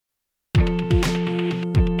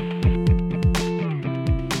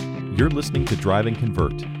You're listening to Drive and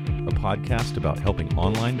Convert, a podcast about helping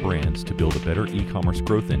online brands to build a better e-commerce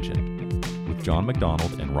growth engine with John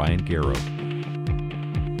McDonald and Ryan Garrow.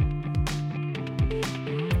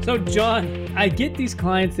 So, John, I get these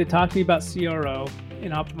clients that talk to me about CRO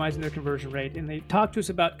and optimizing their conversion rate, and they talk to us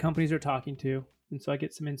about companies they're talking to. And so I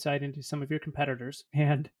get some insight into some of your competitors.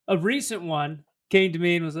 And a recent one came to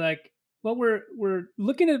me and was like, well, we're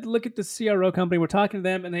looking at the CRO company. We're talking to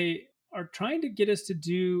them, and they are trying to get us to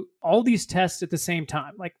do all these tests at the same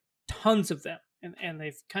time, like tons of them. And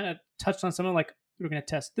they've kind of touched on something like, we're going to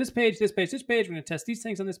test this page, this page, this page. We're going to test these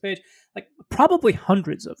things on this page, like probably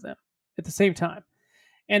hundreds of them at the same time.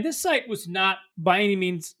 And this site was not by any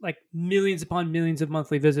means like millions upon millions of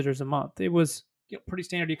monthly visitors a month. It was pretty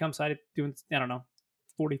standard e-com site doing,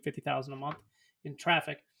 40, 50,000 a month in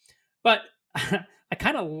traffic. But I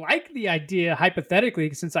kind of like the idea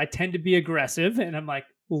hypothetically, since I tend to be aggressive, and I'm like,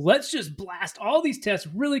 well, let's just blast all these tests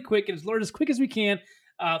really quick and as quick as we can.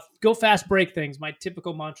 Go fast, break things. My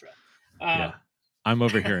typical mantra. Yeah, I'm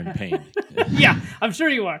over here in pain. Yeah, I'm sure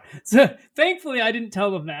you are. So thankfully, I didn't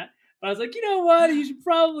tell them that. But I was like, you know what? You should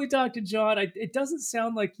probably talk to John. It doesn't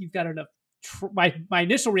sound like you've got enough. My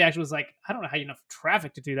initial reaction was like, I don't know how you have enough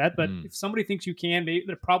traffic to do that. But if somebody thinks you can, maybe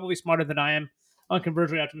they're probably smarter than I am on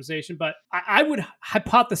conversion rate optimization. But I would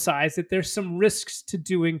hypothesize that there's some risks to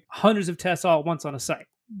doing hundreds of tests all at once on a site.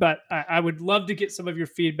 But I would love to get some of your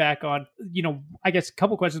feedback on, I guess a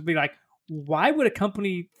couple questions would be like, why would a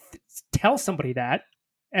company tell somebody that?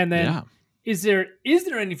 And then is there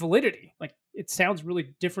any validity? Like, it sounds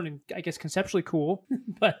really different and I guess conceptually cool,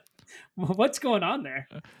 but what's going on there?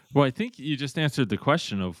 Well, I think you just answered the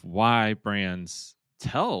question of why brands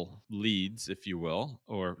tell leads, if you will,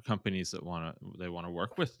 or companies that want to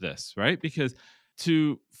work with this, right? Because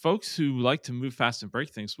to folks who like to move fast and break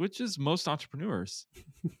things, which is most entrepreneurs,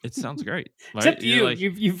 it sounds great. Right? Except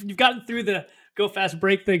you've gotten through the go fast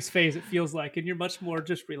break things phase, it feels like, and you're much more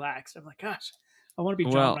just relaxed. I'm like, gosh, I want to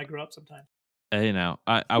be John when I grow up sometime. Hey, now,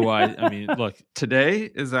 I mean, look, today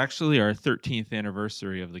is actually our 13th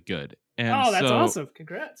anniversary of The Good. And that's awesome.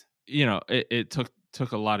 Congrats. It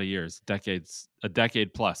took a lot of years, a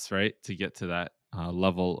decade plus, right, to get to that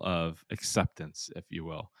level of acceptance, if you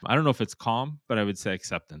will. I don't know if it's calm, but I would say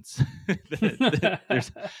acceptance.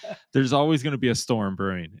 There's always going to be a storm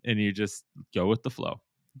brewing, and you just go with the flow.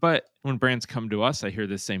 But when brands come to us, I hear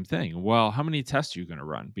the same thing. Well, how many tests are you going to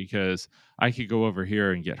run? Because I could go over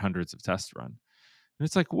here and get hundreds of tests run. And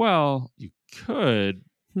it's like, well, you could,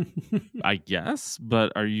 I guess,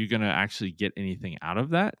 but are you going to actually get anything out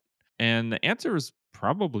of that? And the answer is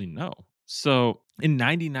probably no. So in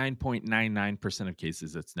 99.99% of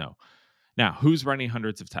cases, it's no. Now, who's running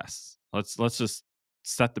hundreds of tests? Let's just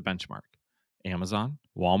set the benchmark. Amazon,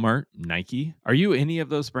 Walmart, Nike. Are you any of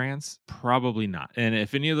those brands? Probably not. And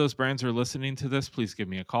if any of those brands are listening to this, please give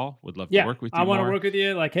me a call. Would love to work with you. I want to work with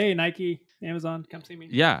you. Like, hey, Nike, Amazon, come see me.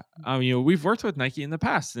 Yeah. We've worked with Nike in the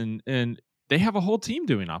past, and they have a whole team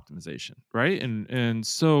doing optimization, right? And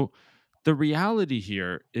so the reality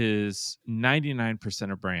here is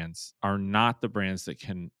 99% of brands are not the brands that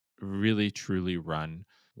can really, truly run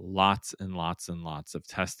lots and lots and lots of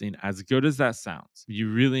testing. As good as that sounds,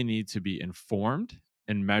 you really need to be informed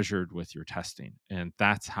and measured with your testing. And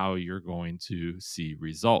that's how you're going to see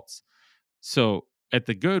results. So at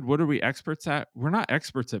The Good, what are we experts at? We're not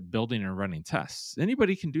experts at building and running tests.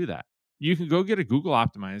 Anybody can do that. You can go get a Google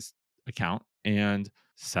optimized account and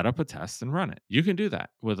set up a test and run it. You can do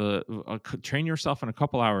that with train yourself in a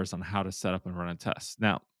couple hours on how to set up and run a test.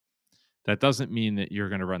 Now, that doesn't mean that you're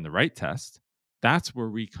going to run the right test. That's where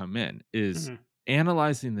we come in, is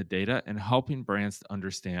analyzing the data and helping brands to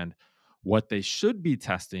understand what they should be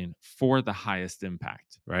testing for the highest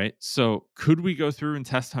impact, right? So could we go through and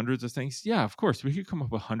test hundreds of things? Yeah, of course. We could come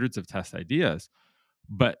up with hundreds of test ideas,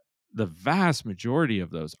 but the vast majority of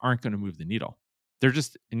those aren't going to move the needle. They're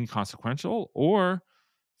just inconsequential, or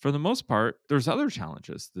for the most part, there's other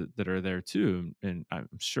challenges that are there too. And I'm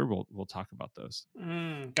sure we'll talk about those.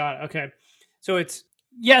 Got it. Okay. So it's,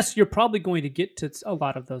 yes, you're probably going to get to a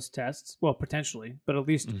lot of those tests. Well, potentially, but at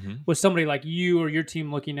least with somebody like you or your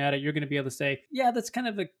team looking at it, you're going to be able to say, yeah, that's kind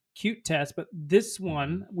of a cute test, but this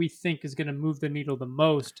one we think is going to move the needle the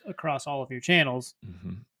most across all of your channels.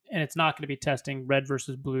 And it's not going to be testing red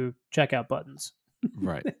versus blue checkout buttons.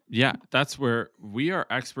 Right. Yeah. That's where we are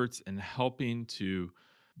experts in helping to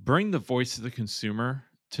bring the voice of the consumer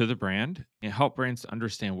to the brand and help brands to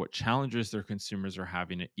understand what challenges their consumers are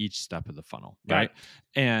having at each step of the funnel, right?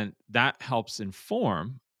 And that helps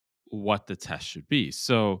inform what the test should be.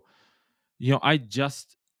 So, I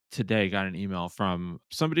just today got an email from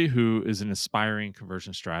somebody who is an aspiring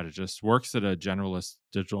conversion strategist, works at a generalist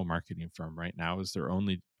digital marketing firm right now, is their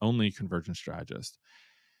only conversion strategist.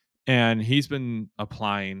 And he's been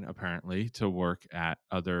applying apparently to work at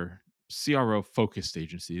other CRO focused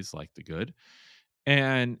agencies like The Good.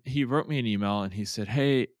 And he wrote me an email and he said,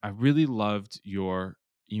 "Hey, I really loved your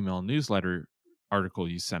email newsletter article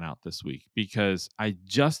you sent out this week because I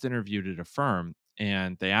just interviewed at a firm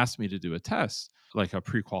and they asked me to do a test, like a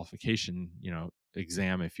pre-qualification,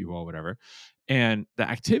 exam, if you will, whatever. And the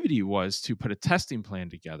activity was to put a testing plan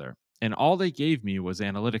together. And all they gave me was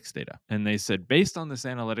analytics data. And they said, based on this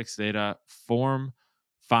analytics data, form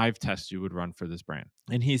 5 tests you would run for this brand."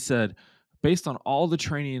 And he said, based on all the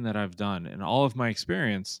training that I've done and all of my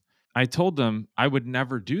experience, I told them I would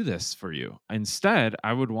never do this for you. Instead,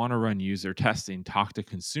 I would want to run user testing, talk to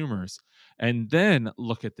consumers, and then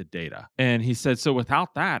look at the data. And he said, so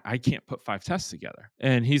without that, I can't put 5 tests together.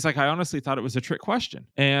 And he's like, I honestly thought it was a trick question.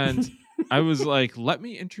 And I was like, let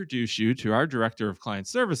me introduce you to our director of client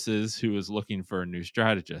services who is looking for a new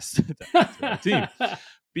strategist to add to our team.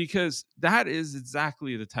 Because that is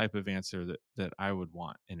exactly the type of answer that I would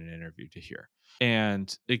want in an interview to hear.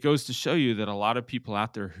 And it goes to show you that a lot of people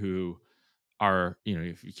out there who are,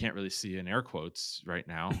 if you can't really see in air quotes right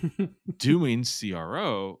now, doing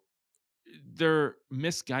CRO, they're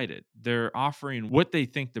misguided. They're offering what they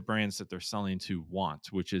think the brands that they're selling to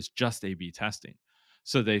want, which is just A/B testing.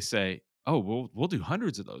 So they say, oh, we'll do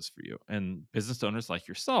hundreds of those for you. And business owners like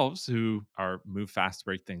yourselves who are move fast,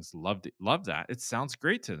 break things, love that. It sounds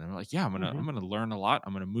great to them. They're like, yeah, I'm gonna learn a lot.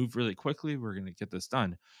 I'm gonna move really quickly. We're gonna get this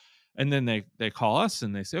done. And then they call us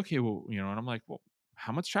and they say, okay, well, and I'm like, well,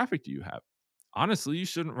 how much traffic do you have? Honestly, you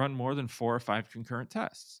shouldn't run more than 4 or 5 concurrent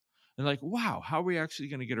tests. And like, wow, how are we actually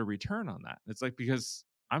going to get a return on that? And it's like, because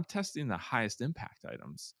I'm testing the highest impact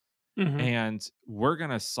items. And we're going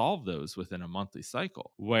to solve those within a monthly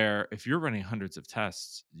cycle, where if you're running hundreds of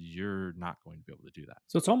tests, you're not going to be able to do that.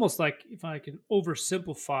 So it's almost like, if I can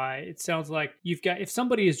oversimplify, it sounds like if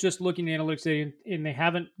somebody is just looking at analytics data and they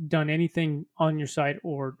haven't done anything on your site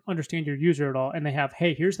or understand your user at all, and they have,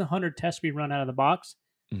 hey, here's the 100 tests we run out of the box,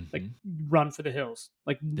 like run for the hills.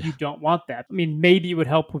 Like you don't want that. I mean, maybe it would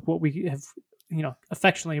help with what we have,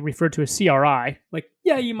 affectionately referred to as CRI. Like,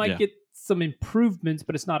 yeah, you might get some improvements,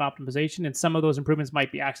 but it's not optimization. And some of those improvements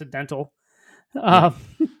might be accidental.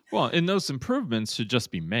 Well, and those improvements should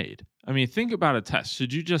just be made. I mean, think about a test.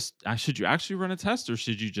 Should you actually run a test, or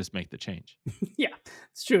should you just make the change? Yeah,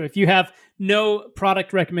 it's true. If you have no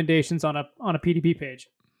product recommendations on a PDP page,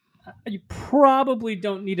 you probably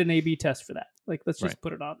don't need an A/B test for that. Like, let's just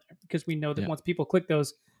put it on there, because we know that once people click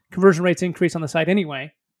those, conversion rates increase on the site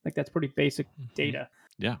anyway. Like, that's pretty basic data.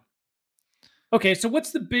 Yeah. Okay, so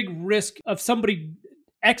what's the big risk of somebody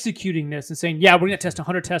executing this and saying, yeah, we're going to test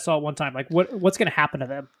 100 tests all at one time? Like, what's going to happen to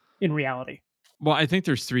them in reality? Well, I think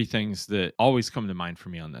there's 3 things that always come to mind for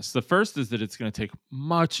me on this. The first is that it's going to take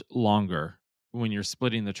much longer when you're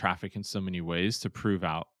splitting the traffic in so many ways to prove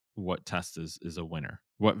out what test is a winner,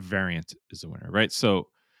 what variant is a winner, right? So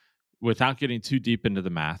without getting too deep into the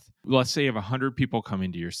math, let's say you have 100 people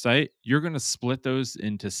coming to your site, you're going to split those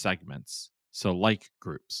into segments, so like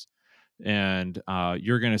groups. And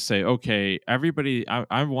you're going to say, okay, everybody,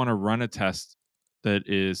 I want to run a test that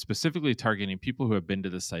is specifically targeting people who have been to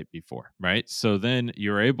the site before, right? So then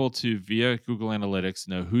you're able to, via Google Analytics,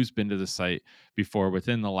 know who's been to the site before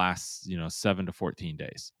within the last 7 to 14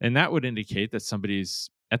 days. And that would indicate that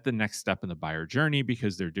somebody's at the next step in the buyer journey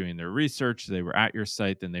because they're doing their research. They were at your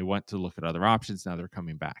site, then they went to look at other options. Now they're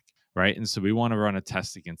coming back. Right. And so we want to run a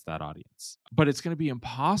test against that audience. But it's going to be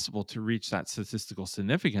impossible to reach that statistical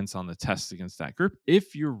significance on the tests against that group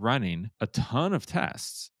if you're running a ton of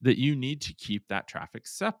tests that you need to keep that traffic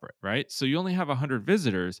separate. Right. So you only have 100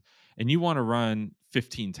 visitors and you want to run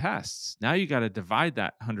 15 tests. Now you got to divide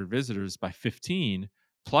that 100 visitors by 15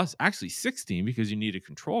 plus actually 16, because you need a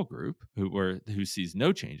control group who sees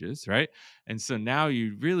no changes. Right. And so now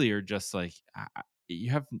you really are just like,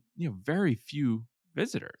 you have very few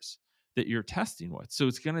visitors that you're testing with. So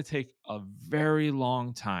it's going to take a very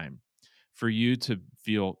long time for you to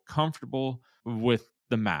feel comfortable with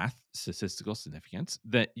the math, statistical significance,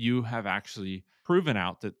 that you have actually proven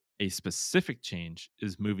out that a specific change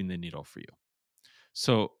is moving the needle for you.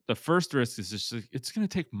 So the first risk is just it's going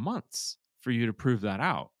to take months for you to prove that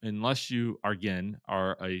out, unless you again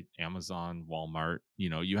are a Amazon, Walmart,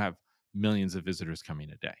 you have millions of visitors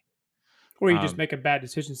coming a day. Or you just make a bad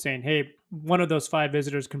decision saying, hey, one of those 5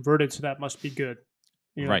 visitors converted, so that must be good.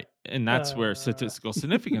 Right. And that's where statistical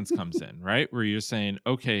significance comes in, right? Where you're saying,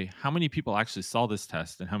 okay, how many people actually saw this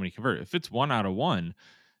test and how many converted? If it's 1 out of 1,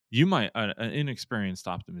 You might, an inexperienced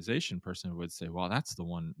optimization person would say, well, that's the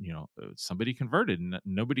one, somebody converted and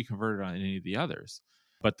nobody converted on any of the others.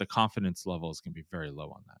 But the confidence levels can be very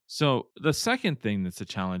low on that. So the second thing that's a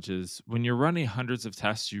challenge is when you're running hundreds of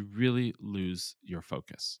tests, you really lose your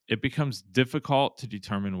focus. It becomes difficult to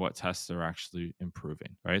determine what tests are actually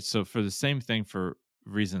improving, right? So for the same thing for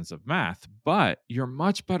reasons of math, but you're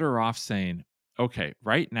much better off saying, okay,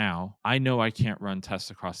 right now, I know I can't run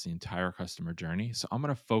tests across the entire customer journey. So I'm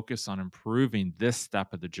going to focus on improving this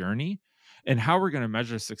step of the journey. And how we're going to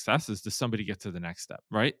measure success is does somebody get to the next step,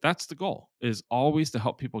 right? That's the goal, is always to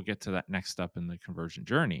help people get to that next step in the conversion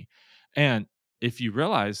journey. And if you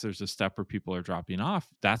realize there's a step where people are dropping off,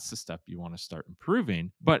 that's the step you want to start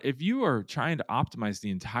improving. But if you are trying to optimize the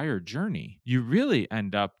entire journey, you really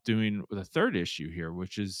end up doing the third issue here,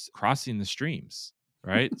 which is crossing the streams.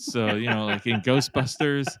 Right. So, like in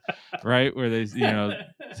Ghostbusters, right, where they,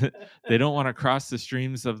 they don't want to cross the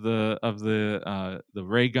streams of the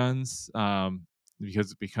ray guns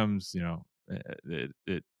because it becomes,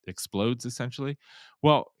 it explodes essentially.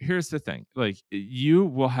 Well, here's the thing. Like, you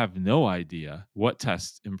will have no idea what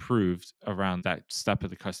test improved around that step of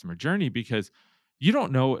the customer journey because you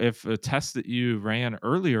don't know if a test that you ran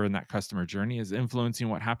earlier in that customer journey is influencing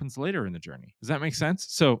what happens later in the journey. Does that make sense?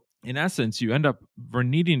 So in essence, you end up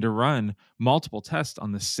needing to run multiple tests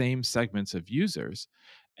on the same segments of users,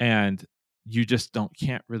 and you just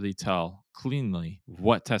can't really tell cleanly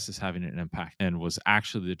what test is having an impact and was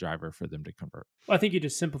actually the driver for them to convert. Well, I think you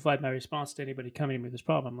just simplified my response to anybody coming to me with this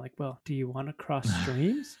problem. I'm like, well, do you want to cross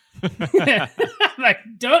streams? Like,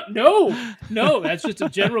 no, that's just a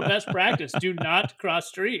general best practice. Do not cross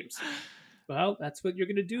streams. Well, that's what you're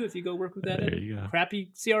going to do if you go work with that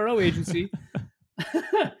crappy CRO agency.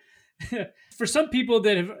 For some people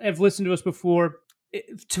that have listened to us before,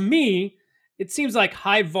 to me, it seems like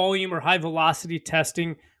high volume or high velocity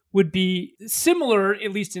testing would be similar,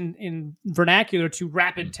 at least in vernacular, to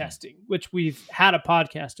rapid testing, which we've had a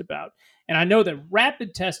podcast about. And I know that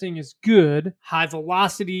rapid testing is good. High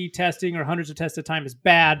velocity testing or hundreds of tests at a time is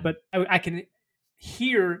bad, but I can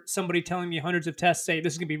hear somebody telling me hundreds of tests say,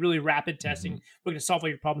 this is going to be really rapid testing. We're going to solve all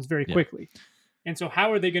your problems very quickly. And so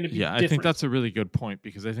how are they going to be different? I think that's a really good point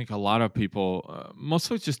because I think a lot of people, most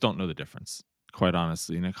folks just don't know the difference, quite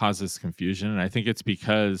honestly, and it causes confusion. And I think it's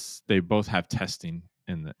because they both have testing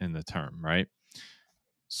in the term, right?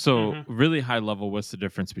 So really high level, what's the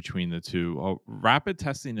difference between the two? Rapid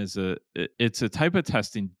testing it's a type of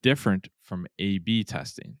testing different from A/B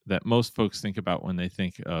testing that most folks think about when they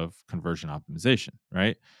think of conversion optimization,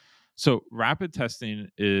 right? So rapid testing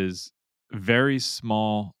is very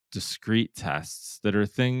small, discrete tests that are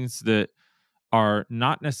things that are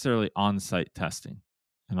not necessarily on-site testing.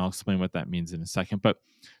 And I'll explain what that means in a second. But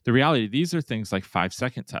the reality, these are things like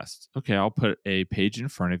 5-second tests. Okay, I'll put a page in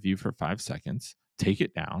front of you for 5 seconds, take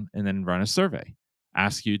it down, and then run a survey.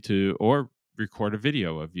 Ask you to, or record a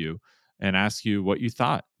video of you and ask you what you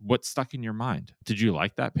thought. What stuck in your mind? Did you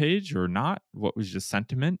like that page or not? What was your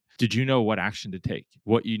sentiment? Did you know what action to take?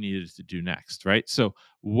 What you needed to do next, right? So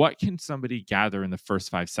what can somebody gather in the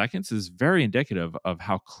first 5 seconds is very indicative of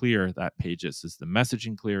how clear that page is. Is the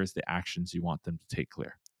messaging clear? Is the actions you want them to take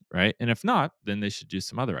clear, right? And if not, then they should do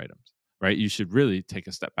some other items, right? You should really take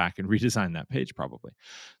a step back and redesign that page probably.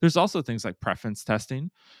 There's also things like preference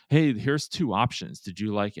testing. Hey, here's 2 options. Did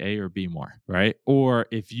you like A or B more, right? Or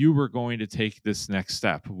if you were going to take this next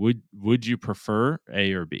step, would you prefer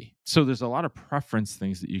A or B? So there's a lot of preference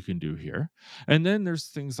things that you can do here. And then there's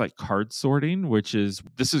things like card sorting,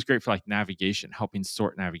 this is great for like navigation, helping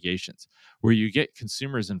sort navigations, where you get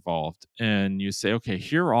consumers involved and you say, okay,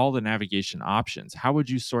 here are all the navigation options. How would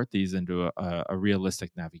you sort these into a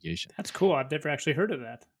realistic navigation? That's cool. I've never actually heard of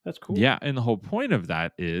that. That's cool. Yeah. And the whole point of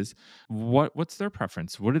that is what's their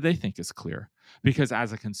preference? What do they think is clear? Because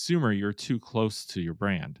as a consumer, you're too close to your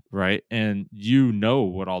brand, right? And you know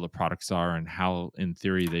what all the products are and how, in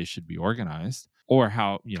theory, they should be organized. Or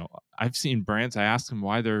how, I've seen brands, I ask them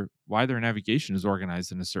why their navigation is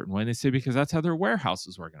organized in a certain way. And they say, because that's how their warehouse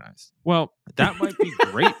is organized. Well, that might be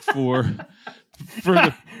great for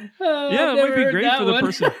the it might be great for the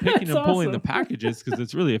person picking and pulling the packages because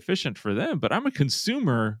it's really efficient for them. But I'm a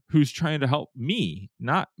consumer who's trying to help me,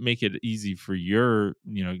 not make it easy for your,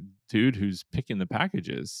 dude who's picking the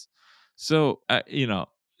packages. So,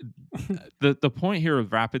 the point here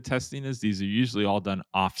of rapid testing is these are usually all done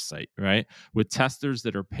offsite, right? With testers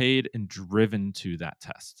that are paid and driven to that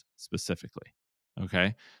test specifically.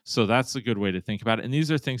 Okay. So that's a good way to think about it. And these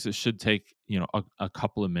are things that should take, a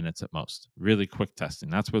couple of minutes at most, really quick testing.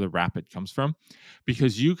 That's where the rapid comes from,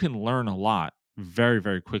 because you can learn a lot very,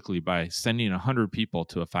 very quickly by sending 100 people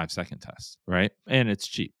to a 5-second test, right? And it's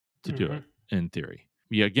cheap. to do it in theory.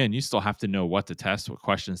 Yeah, again, you still have to know what to test, what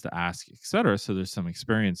questions to ask, et cetera. So there's some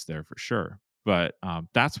experience there for sure. But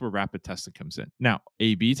that's where rapid testing comes in. Now,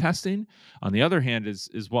 A/B testing, on the other hand,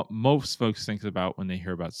 is what most folks think about when they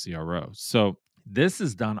hear about CRO. So this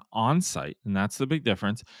is done on site, and that's the big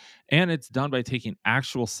difference. And it's done by taking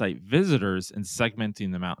actual site visitors and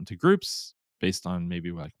segmenting them out into groups based on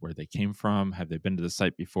maybe like where they came from, have they been to the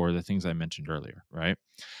site before, the things I mentioned earlier, right?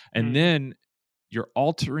 And then you're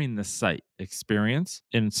altering the site experience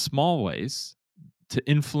in small ways to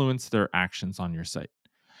influence their actions on your site.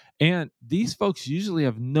 And these folks usually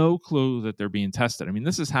have no clue that they're being tested. I mean,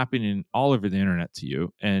 this is happening all over the internet to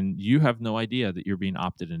you, and you have no idea that you're being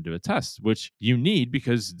opted into a test, which you need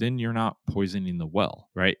because then you're not poisoning the well,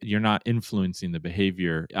 right? You're not influencing the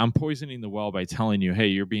behavior. I'm poisoning the well by telling you, hey,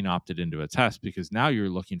 you're being opted into a test because now you're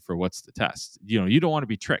looking for what's the test. You don't want to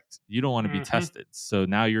be tricked. You don't want to be tested. So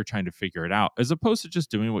now you're trying to figure it out as opposed to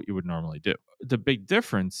just doing what you would normally do. The big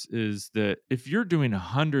difference is that if you're doing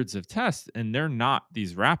hundreds of tests and they're not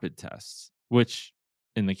these rapid tests, which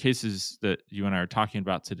in the cases that you and I are talking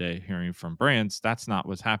about today, hearing from brands, that's not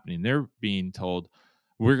what's happening. They're being told,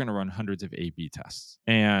 we're going to run hundreds of A/B tests.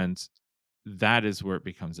 And that is where it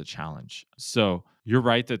becomes a challenge. So you're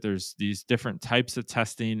right that there's these different types of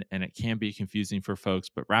testing and it can be confusing for folks,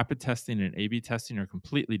 but rapid testing and A/B testing are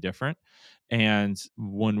completely different. And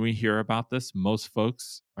when we hear about this, most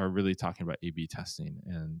folks are really talking about A/B testing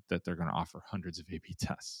and that they're going to offer hundreds of A/B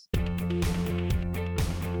tests.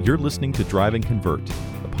 You're listening to Drive and Convert,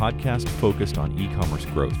 a podcast focused on e-commerce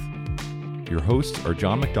growth. Your hosts are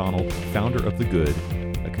John McDonald, founder of The Good,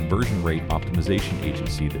 a conversion rate optimization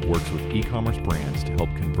agency that works with e-commerce brands to help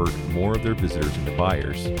convert more of their visitors into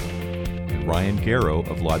buyers, and Ryan Garrow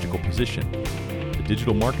of Logical Position, a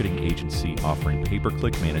digital marketing agency offering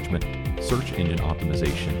pay-per-click management, search engine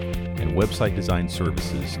optimization, and website design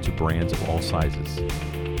services to brands of all sizes.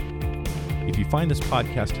 If you find this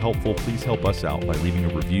podcast helpful, please help us out by leaving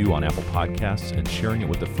a review on Apple Podcasts and sharing it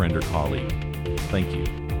with a friend or colleague. Thank you.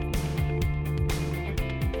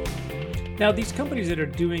 Now, these companies that are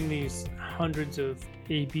doing these hundreds of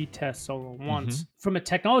A/B tests all at once, from a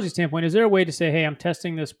technology standpoint, is there a way to say, hey, I'm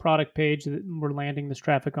testing this product page that we're landing this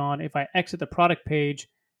traffic on. If I exit the product page,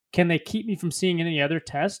 can they keep me from seeing any other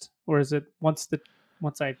test? Or is it once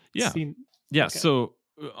I've seen? Yeah. Okay. So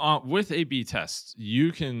with A/B tests,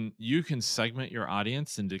 you can segment your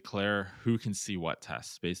audience and declare who can see what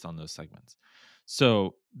tests based on those segments.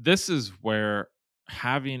 So this is where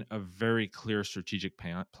having a very clear strategic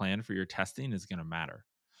plan for your testing is going to matter,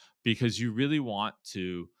 because you really want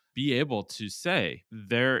to be able to say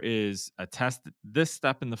there is a test, this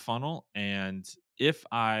step in the funnel, and if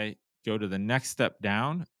I go to the next step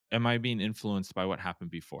down, am I being influenced by what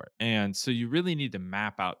happened before it? And so you really need to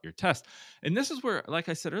map out your test. And this is where, like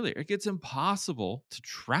I said earlier, it gets impossible to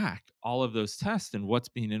track all of those tests and what's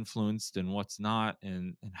being influenced and what's not.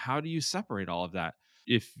 And how do you separate all of that?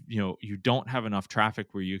 If you don't have enough traffic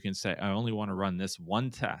where you can say, I only want to run this one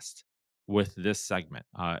test with this segment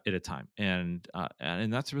at a time. And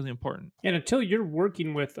that's really important. And until you're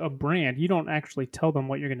working with a brand, you don't actually tell them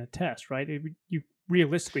what you're going to test, right? You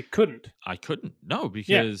realistically couldn't. I couldn't. No,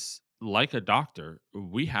 because like a doctor,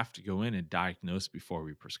 we have to go in and diagnose before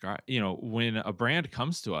we prescribe. When a brand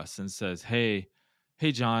comes to us and says, hey,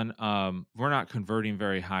 John, we're not converting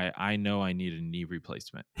very high. I know I need a knee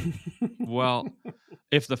replacement. Well,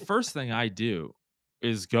 if the first thing I do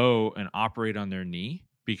is go and operate on their knee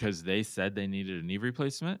because they said they needed a knee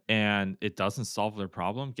replacement and it doesn't solve their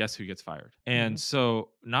problem, guess who gets fired? And so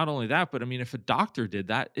not only that, but I mean, if a doctor did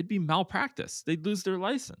that, it'd be malpractice. They'd lose their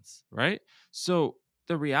license, right? So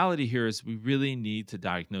the reality here is we really need to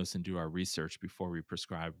diagnose and do our research before we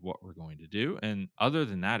prescribe what we're going to do. And other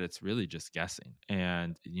than that, it's really just guessing.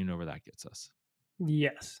 And you know where that gets us.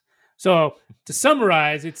 Yes. So to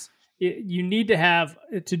summarize, you need to have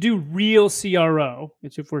to do real CRO,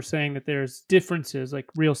 which if we're saying that there's differences, like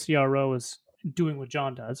real CRO is doing what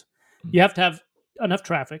John does, you have to have enough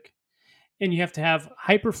traffic and you have to have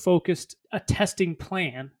hyper-focused a testing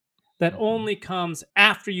plan that only comes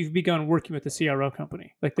after you've begun working with the CRO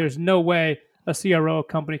company. Like there's no way a CRO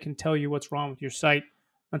company can tell you what's wrong with your site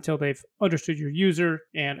until they've understood your user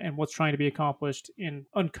and what's trying to be accomplished and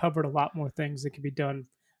uncovered a lot more things that can be done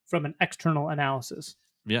from an external analysis.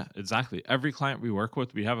 Yeah, exactly. Every client we work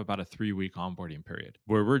with, we have about a 3-week onboarding period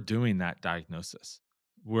where we're doing that diagnosis.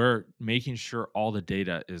 We're making sure all the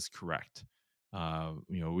data is correct.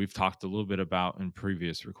 We've talked a little bit about in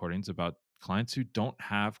previous recordings about clients who don't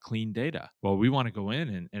have clean data. Well, we want to go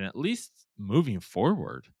in and at least moving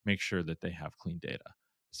forward, make sure that they have clean data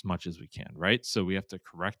as much as we can, right? So we have to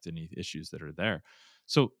correct any issues that are there.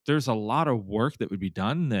 So there's a lot of work that would be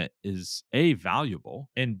done that is A, valuable,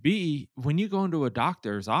 and B, when you go into a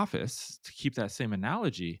doctor's office, to keep that same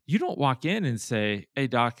analogy, you don't walk in and say, hey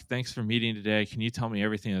doc, thanks for meeting today. Can you tell me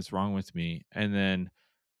everything that's wrong with me? And then,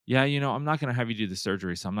 yeah, I'm not going to have you do the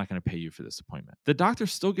surgery, so I'm not going to pay you for this appointment. The doctor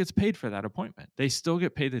still gets paid for that appointment. They still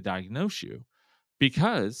get paid to diagnose you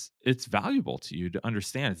because it's valuable to you to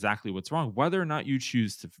understand exactly what's wrong. Whether or not you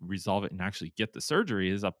choose to resolve it and actually get the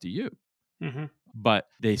surgery is up to you. Mm-hmm. But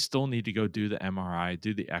they still need to go do the MRI,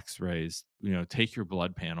 do the x-rays, take your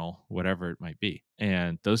blood panel, whatever it might be.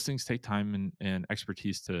 And those things take time and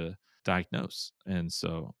expertise to diagnose. And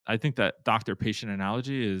so I think that doctor-patient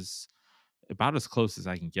analogy is about as close as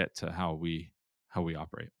I can get to how we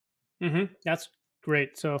operate. Mm-hmm. That's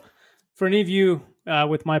great. So for any of you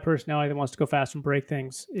with my personality that wants to go fast and break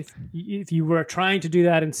things, if you were trying to do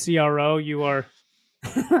that in CRO, you are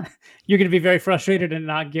you're going to be very frustrated and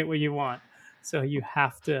not get what you want. So you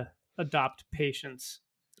have to adopt patience.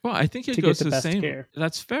 Well, I think it goes the same. Care.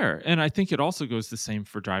 That's fair. And I think it also goes the same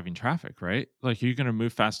for driving traffic, right? Like, you're going to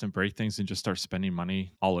move fast and break things and just start spending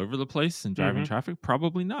money all over the place and driving traffic?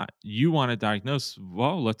 Probably not. You want to diagnose,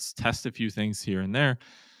 well, let's test a few things here and there,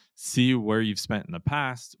 see where you've spent in the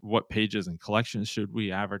past, what pages and collections should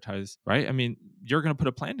we advertise, right? I mean, you're going to put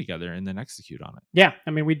a plan together and then execute on it. Yeah.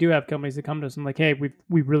 I mean, we do have companies that come to us and like, hey,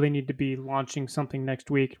 we really need to be launching something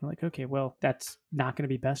next week. We're like, okay, well, that's not going to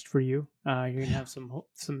be best for you. You're going to have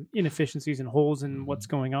some inefficiencies and holes in what's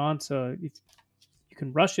going on. So if you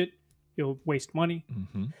can rush it, you'll waste money.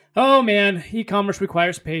 Mm-hmm. Oh man, e-commerce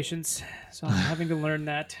requires patience. So I'm having to learn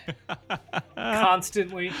that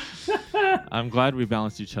constantly. I'm glad we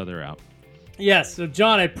balanced each other out. Yes. So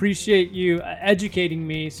John, I appreciate you educating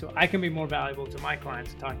me so I can be more valuable to my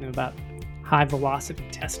clients, talking about high velocity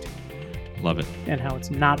testing. Love it. And how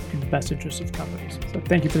it's not in the best interest of companies. So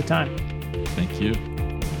thank you for the time. Thank you.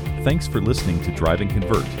 Thanks for listening to Drive and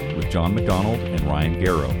Convert with John McDonald and Ryan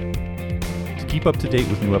Garrow. To keep up to date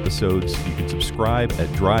with new episodes, you can subscribe at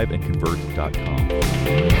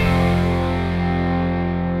driveandconvert.com.